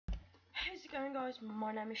going, guys?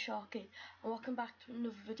 My name is Sharky and welcome back to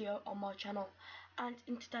another video on my channel. And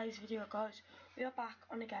in today's video, guys, we are back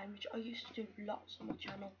on a game which I used to do lots on my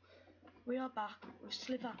channel. We are back with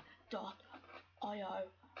Slither.io.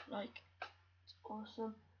 Like, it's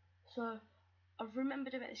awesome. So I've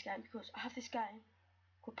remembered about this game because I have this game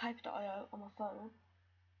called Paper.io on my phone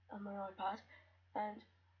and my iPad, and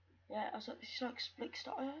yeah, I was like, this is like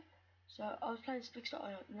Splix.io. So I was playing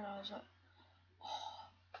Splix.io and then I was like, oh,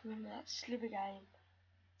 remember that Slither game.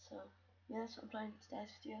 So yeah, that's what I'm playing in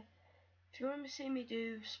today's video. If you want to see me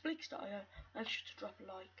do Splix.io, make sure to drop a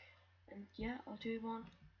like. And yeah, I'll do one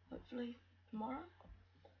hopefully tomorrow.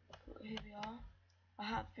 But here we are. I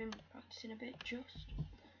have been practicing a bit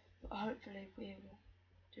but hopefully we will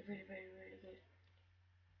do really good.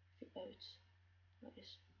 If it loads like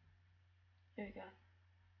this. Here we go.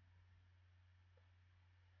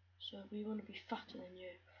 So we want to be fatter than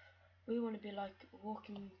you. We want to be like a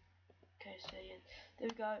walking KFC, and there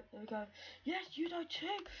we go. Yes, you do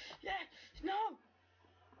too. Yeah, no.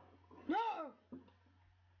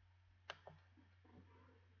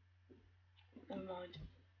 Never mind.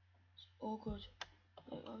 It's all good.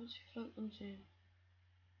 Like, I was floating to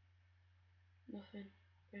nothing,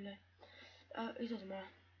 really. It doesn't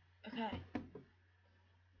matter. Okay.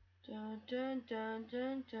 Dun dun dun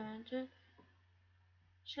dun dun dun.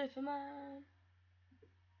 Slitherman.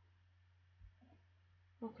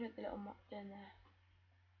 We'll click the little map down there.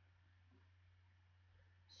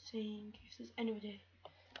 Seeing if there's anybody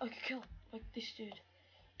I could kill, like this dude.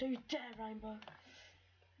 Don't you dare, Rainbow.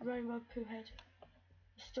 Rainbow poo head.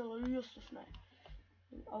 Still all your stuff now.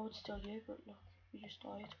 I would steal you, but look, you just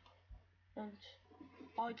died. And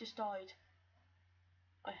I just died.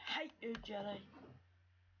 I hate you, Jelly.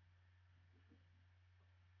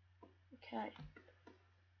 Okay.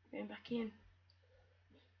 Going back in.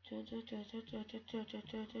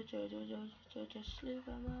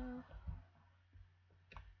 Slitherman.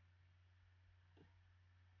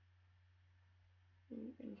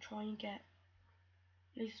 And try and get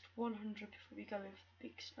at least 100 before we go in for the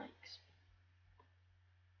big snakes.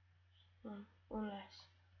 Unless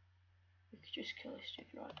we could just kill this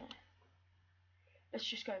dude right now. Let's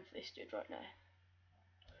just go in for this dude right now.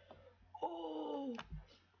 Oh!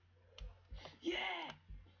 Yeah!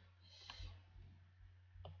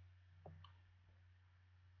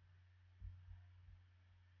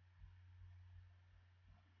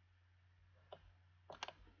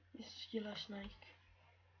 This yellow snake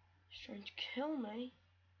is trying to kill me.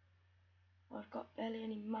 I've got barely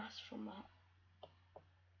any mass from that.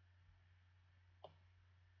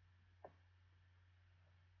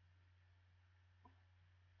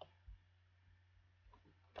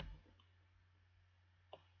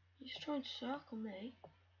 He's trying to circle me.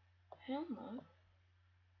 Hell no.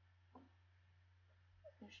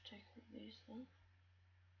 I'll just take one of these then.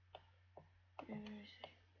 Where is he?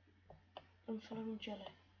 I'm following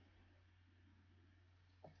Jelly.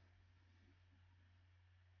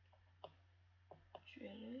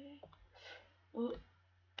 Jelly. Oh.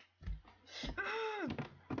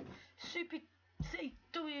 Super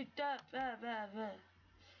CW.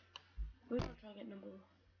 We're gonna try and get number one.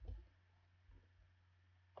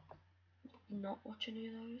 Not watch any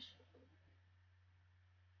of those.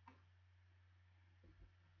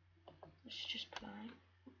 Let's just play.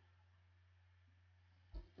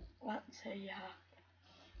 Let's say you have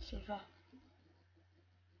Slither.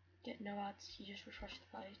 Get no ads, you just refresh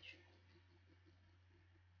the page.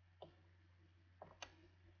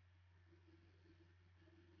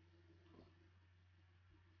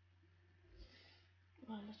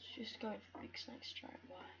 Well, let's just go for big snake straight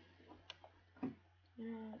away.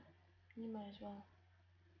 You may as well.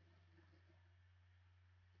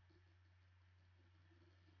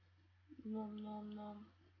 Nom nom nom.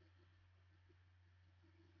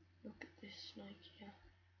 Look at this snake here.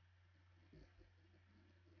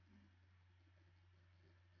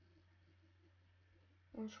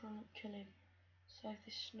 I'm trying to kill him. Save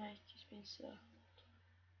this snake, he's been circled.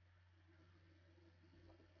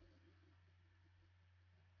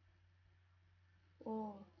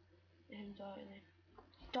 Oh, him dying.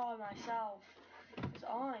 Die myself, because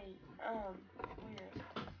I am weird.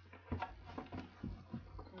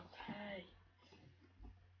 Okay.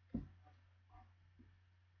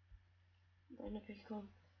 I'm going to become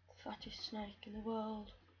the fattest snake in the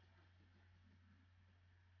world.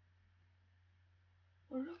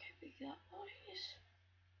 Oh, look how big that boy is.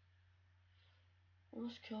 I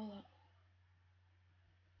must kill that.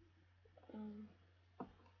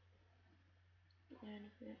 In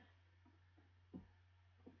a bit.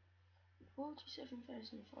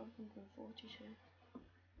 47,542.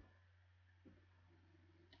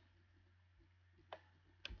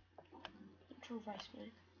 full face,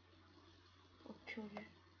 mate. I'll kill you.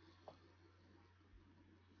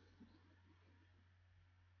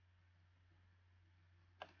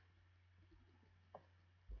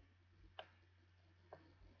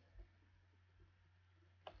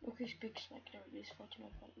 Look at this big snake there, he's fighting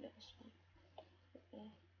over that little snake. Right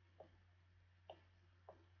there.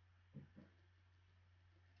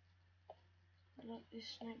 Let this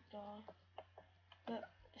snake die. Let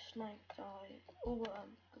the snake die. Oh,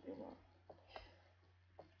 could be wrong.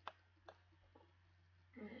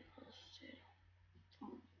 I'll steal.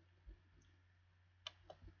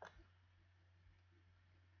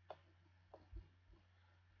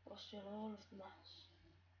 I'll steal all of the mass.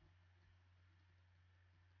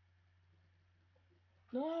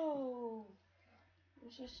 No!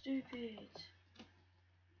 I'm so stupid.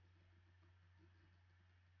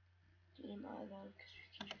 Doesn't matter though, because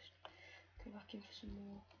we can just go back in for some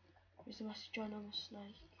more. There's a massive ginormous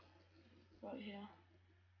snake right here.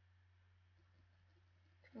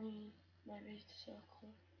 Can we maybe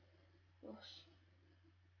circle us?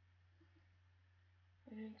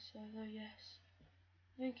 I think so though, yes.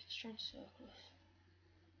 I think it's trying to circle us.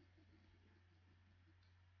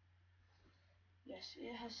 Yes,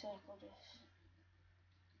 it has circled us.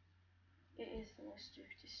 It is the most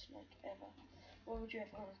stupidest snake ever. Why would you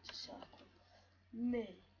ever want it to circle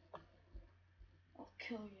me? I'll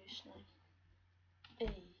kill you, snake.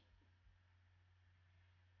 E.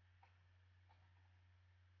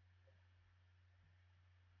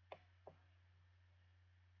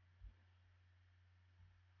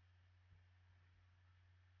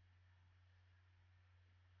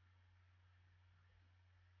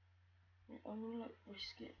 I'm gonna like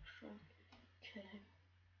risk it, try and kill him.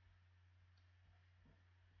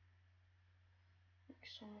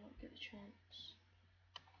 Next time I don't get the chance.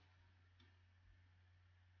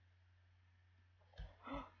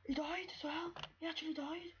 He died as well! He actually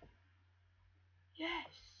died!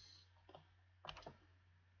 Yes!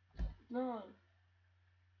 No!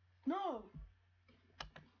 No!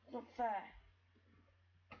 Not fair!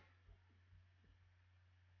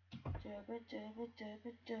 Dubba dubba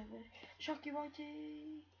dubba dubba. Shocky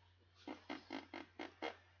Whitey!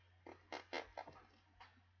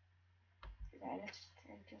 Right, let's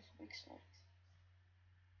try and kill some big snakes.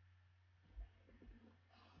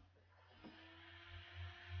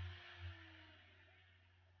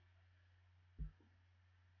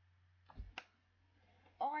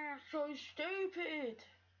 I am so stupid!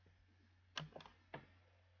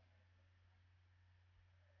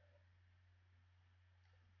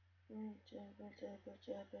 Dubba dubba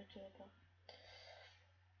dubba dubba.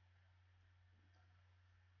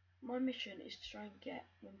 My mission is to try and get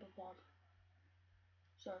number 1.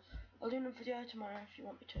 So, I'll do another video tomorrow if you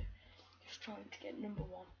want me to. Just trying to get number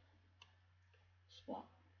 1 spot.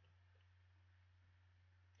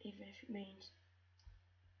 Even if it means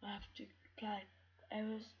I have to play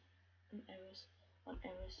errors and errors and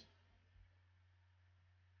errors.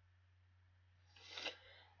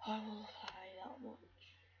 I will play that much.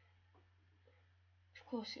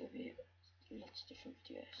 Of course it will be lots of different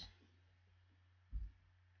videos.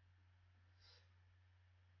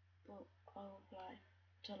 But I will play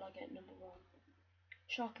till I get number 1.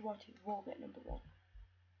 Sharky Whitey will get number 1.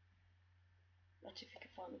 That's if you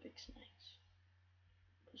can find the big snakes.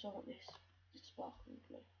 Because I want this. It's sparkling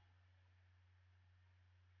blue.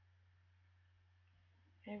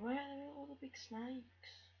 Hey, where are all the big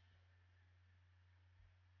snakes?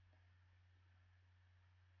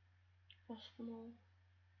 Lost them all.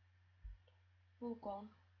 All gone.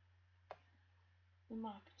 The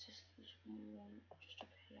map says there's one just up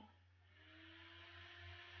here.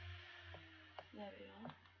 There we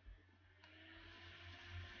are.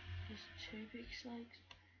 There's 2 big snakes.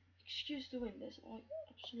 Excuse the wind, there's like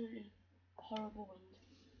absolutely horrible wind.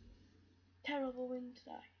 Terrible wind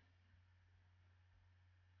today.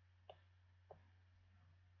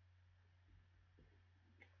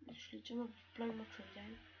 Literally, someone's blown my tree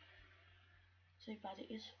down. So bad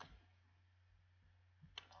it is.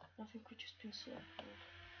 I think we've just been circled.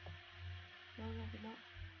 No, maybe not.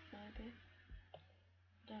 Maybe.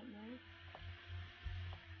 Don't know.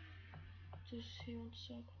 Does he want to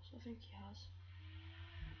circle us? I think he has.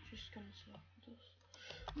 Just gonna circle us.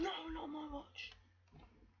 No, not my watch!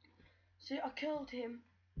 See, I killed him,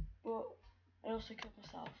 but I also killed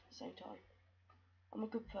myself at the same time. I'm a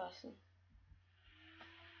good person.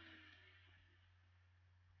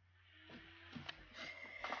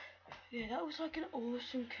 Yeah, that was like an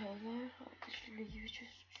awesome kill though. Like, literally, you were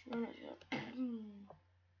just trying to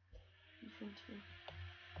in front of me.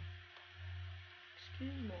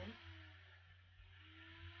 Excuse me.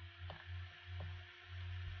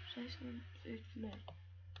 Say some food for me.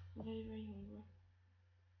 I'm very, very hungry.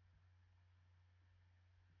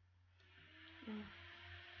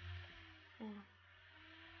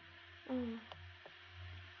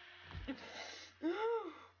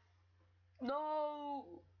 No!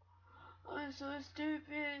 I'm so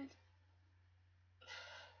stupid.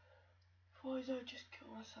 Why did I just kill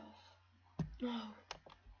myself? No.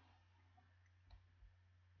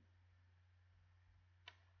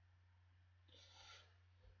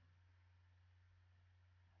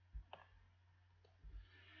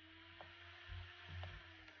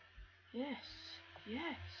 Yes.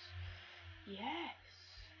 Yes. Yes.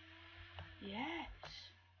 Yes.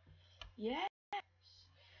 Yes.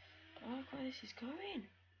 Oh, look where this is going.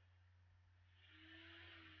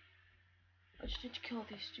 I just need to kill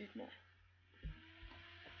this dude now.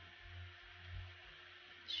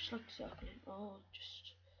 It's just like circling. Oh,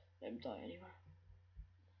 just let him die anyway.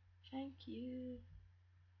 Thank you.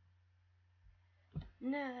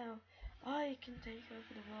 No, I can take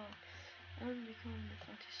over the world and become the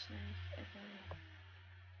fattest snake ever.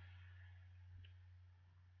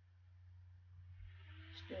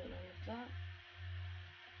 Just doing all of that.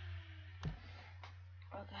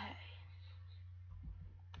 Okay.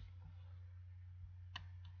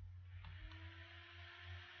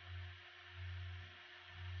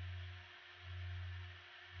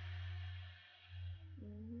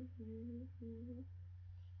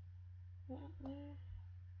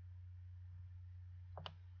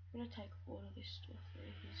 I'm gonna take all of this stuff that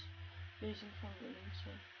he's losing from running,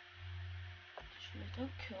 so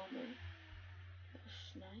don't kill me, little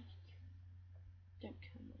snake. Don't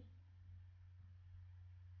kill me.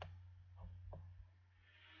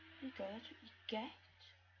 There you go, that's what you get.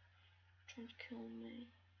 Trying to kill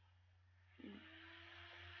me.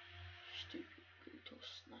 Stupid little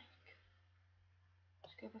snake.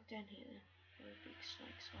 Let's go back down here then, where the big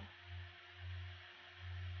snakes are.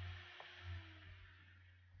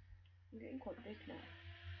 I'm getting quite big now.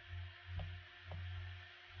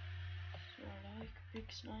 So I like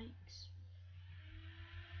big snakes.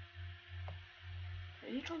 Are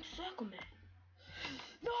you trying to circle me?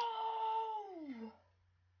 No!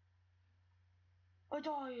 I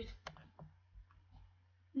died.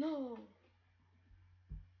 No.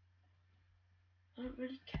 I don't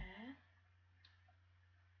really care.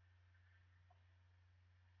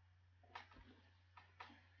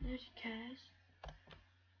 Nobody cares.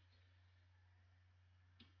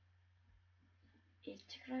 It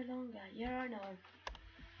took very longer. Yeah, I know.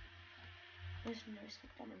 There's no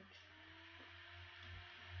McDonald's.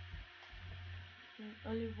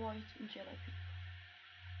 Only white and yellow people.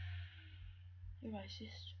 You're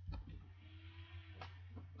racist.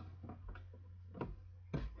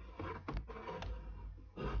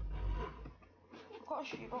 I've got a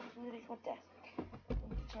shoebox underneath my desk.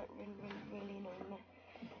 It's like really annoying me.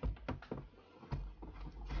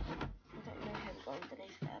 I don't know how to go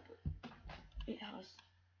underneath there, but it has.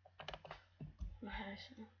 My house.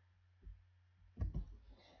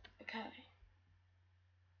 Okay.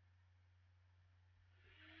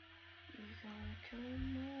 We're gonna kill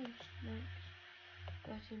more snakes.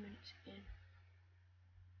 30 minutes in.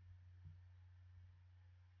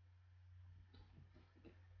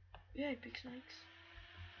 Yeah, big snakes.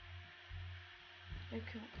 Don't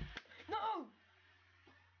kill. No!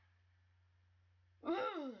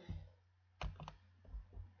 Ugh.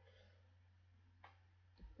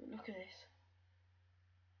 Look at this.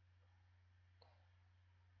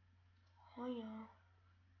 Hiya.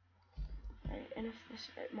 Right, enough of this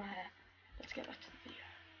about my hair. Let's get back to the video.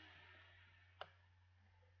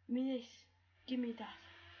 Give me this. Give me that.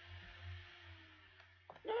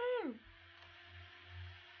 No!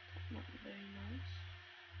 Not very nice.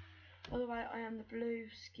 By the way, I am the blue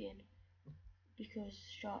skin because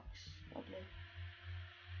sharks are blue.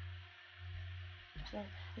 So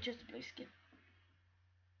I chose the blue skin.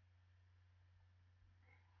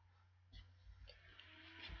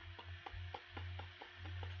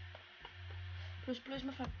 Plus blue's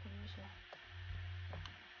my favourite colour as well.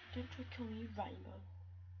 Don't try to kill me, you rainbow.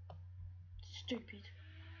 Stupid.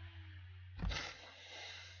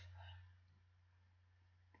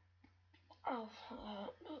 Oh, I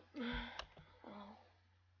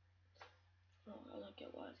don't get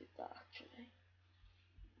why I did that actually.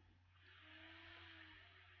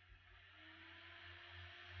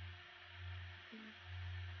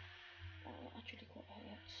 Oh, that actually quite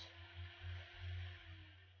hurts.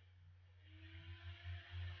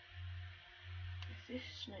 If this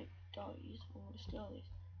snake dies, I'm gonna steal this.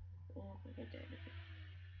 Oh, I'm gonna go down a bit.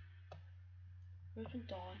 Let him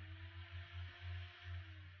die.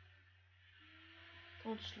 Go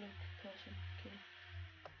on, slug person, kill him.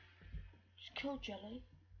 kill Jelly.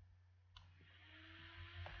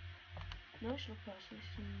 No, it's not person. This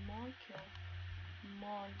is my kill.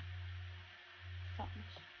 My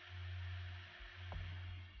fatness.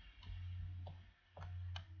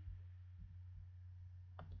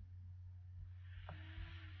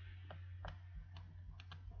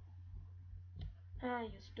 Ah,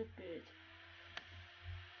 you stupid.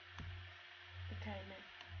 Okay, now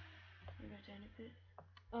I'm going down a bit.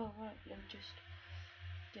 Oh, right, let me just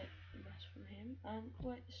get the mass from him. And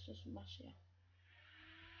wait, this doesn't mass here.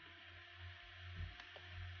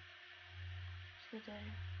 Let's go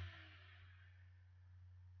down.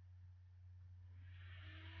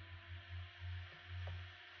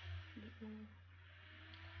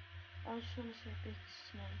 I just want to say big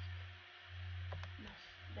snake. Mass.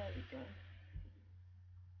 There we go.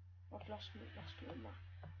 I've lost my mass.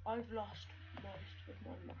 I've lost most of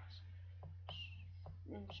my mass.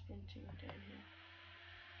 I'm sprinting down here.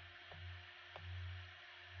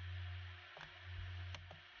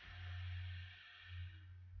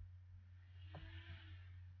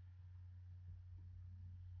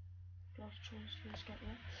 Last chance to escape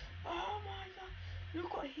there. Oh my god!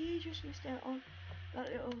 Look what he just missed out on. That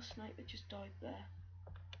little snake that just died there.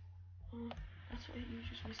 Oh, that's what you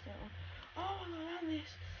just missed out on. Oh my god, and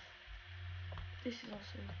this! This is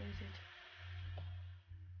also included.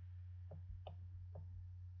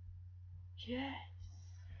 Yes!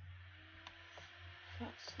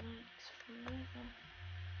 Fat snakes forever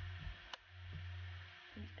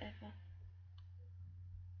and ever.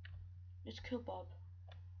 Let's kill Bob.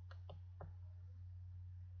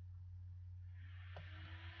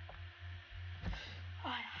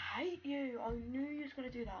 I hate you! I knew you was gonna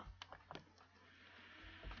do that.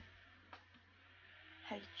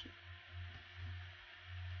 Hate you.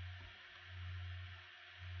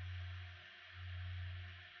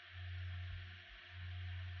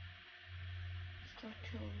 Let's try to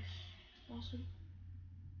kill this person.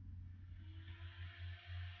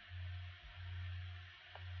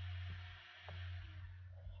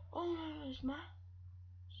 Oh no, there's Matt.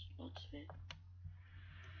 Lots of it.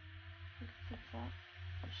 Look at that.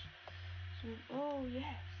 Oh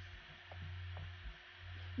yes.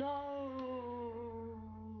 No.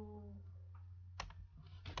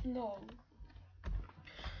 No.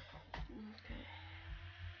 Okay.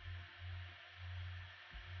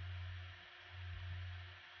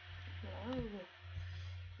 No.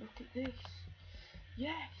 Look at this.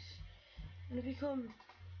 Yes. I'm gonna become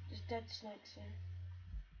this dead snake soon.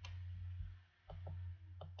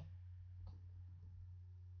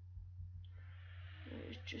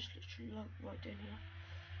 It's just literally like right down here.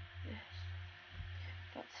 Yes.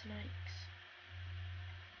 Fat snakes.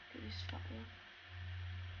 Look at this fat one.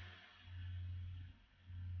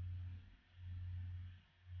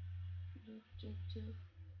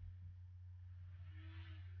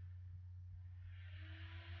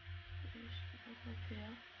 Up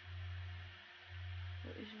here.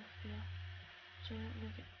 What is up here? So I'm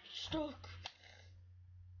gonna get stuck.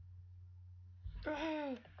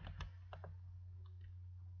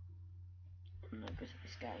 I'm no good at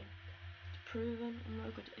this game. It's proven I'm no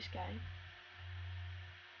good at this game.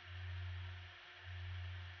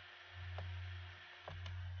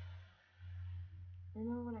 I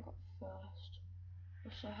remember when I got first. I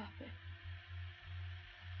was so happy.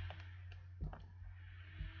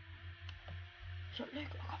 So look, I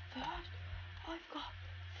got first. I've got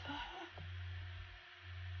first.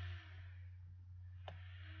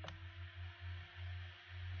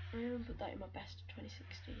 I even put that in my best of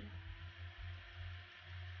 2016.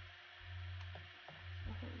 I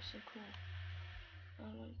thought it was so cool. I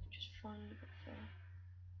like just finally got first.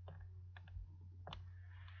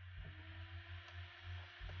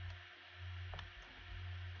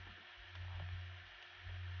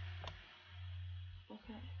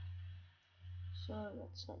 Okay. So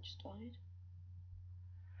that's not just died.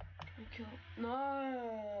 Can I kill?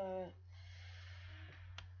 No.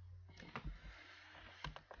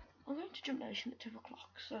 I'm going to Jump Nation at 2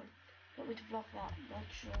 o'clock, so if you want me to vlog that,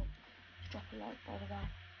 make sure to drop a like by the way.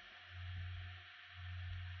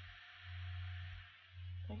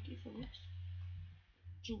 Thank you for this.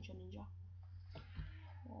 Ginger Ninja.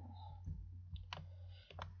 Oh.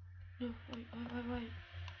 No, wait.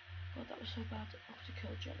 God, that was so bad. I could have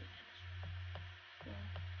killed Jelly. Well,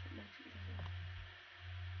 it makes it even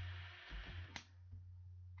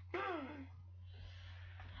worse.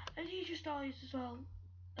 And he just dies as well.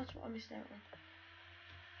 That's what I missed out on.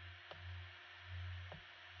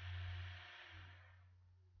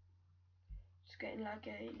 It's getting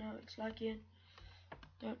laggy. No, it's lagging.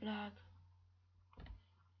 Don't lag.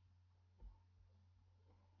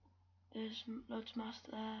 There's loads of mass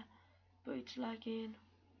there. but it's lagging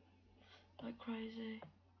like crazy.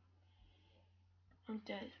 I'm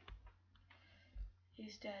dead.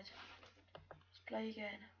 He's dead. Let's play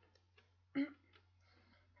again.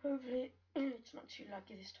 Hopefully it's not too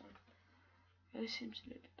laggy this time. This seems a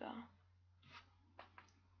little bit better.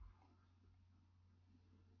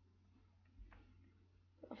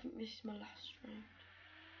 I think this is my last round.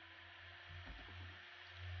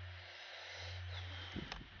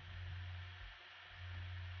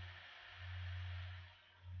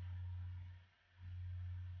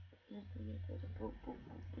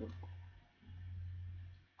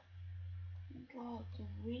 God, the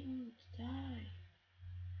wind today.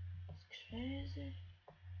 It's crazy.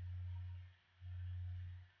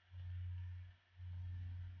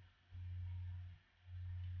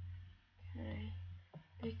 Okay,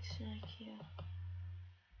 big snake here.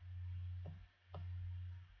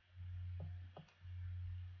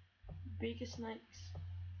 Bigger snakes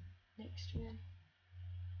next to him.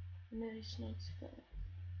 And then these snakes have got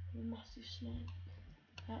a massive snake.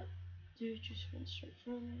 That dude just went straight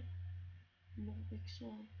through me. Another big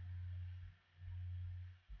snake.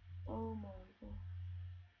 Oh my god.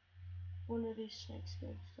 One of these snakes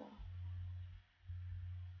goes down.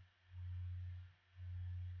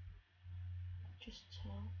 Just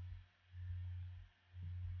tell.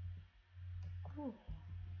 Oh.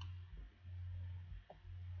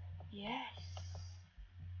 Yes.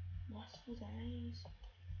 Mass for days.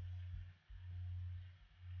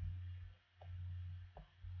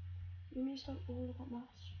 You missed out all of that mass.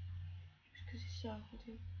 Just because he circled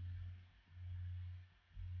him.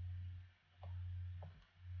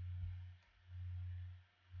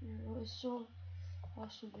 Yeah, well, I saw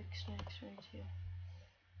some big snakes right here.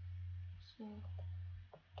 So,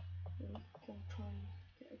 we're gonna try and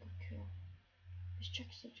get a good kill. This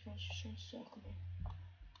Jacksepticeye's just trying to circle me.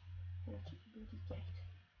 What a bloody get.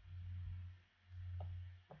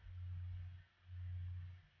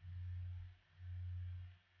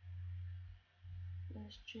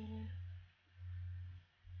 There's Jelly.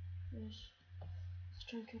 Let's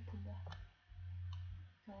try and kill Pumba.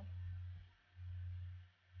 Okay.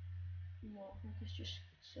 No, I think let's just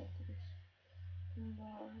circle this. Pumba,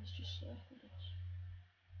 let's just circle this.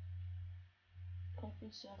 I've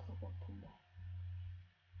been circled by Pumba.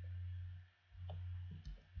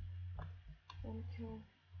 I want to kill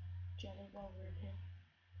Jelly while we're in here.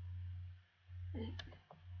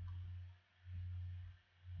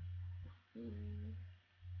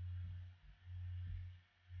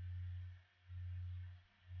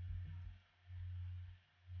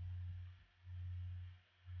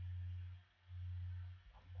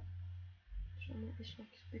 Try and make this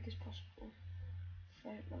like as big as possible.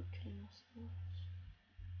 Without like killing ourselves.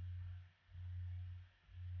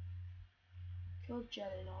 Kill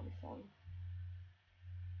Jelly and I'll be fine.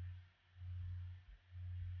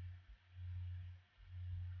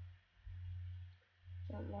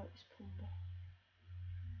 Don't like this Pumba.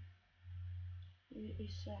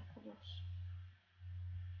 He's circled us.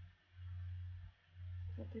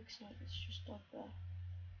 The big snake that's just up there.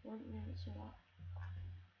 Won't limit to that.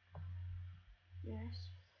 Yes.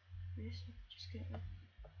 Yes, I could just get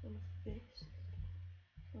one of this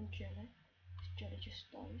from Jelly. This Jelly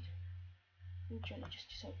just died. And Jelly just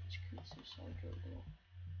decided to commit suicide right there.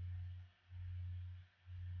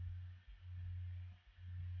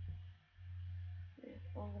 Yeah,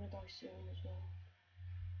 I'm gonna die soon as well.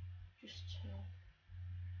 Just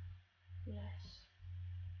less.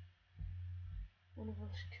 One of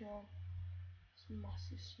us kill this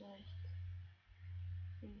massive snake.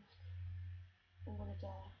 And I'm gonna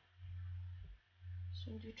die.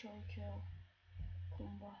 Somebody try and kill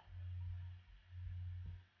Pumba.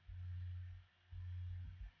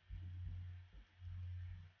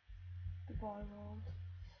 Goodbye world.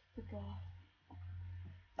 Goodbye.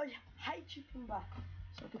 I hate you Pumba.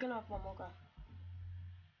 So we're gonna have one more go.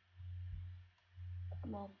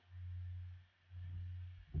 Come on.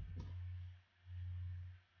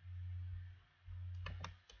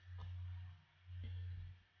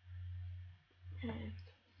 Okay.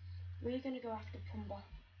 We're gonna go after Pumba.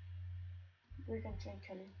 We're gonna try and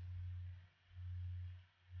kill him.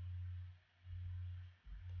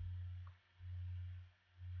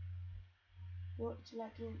 What, it's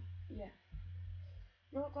lagging? Yeah.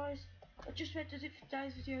 You know what guys, I just about does it for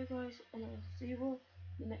today's video guys, and I'll see you all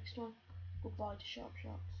in the next one. Goodbye to Sharp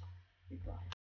Sharks. Goodbye.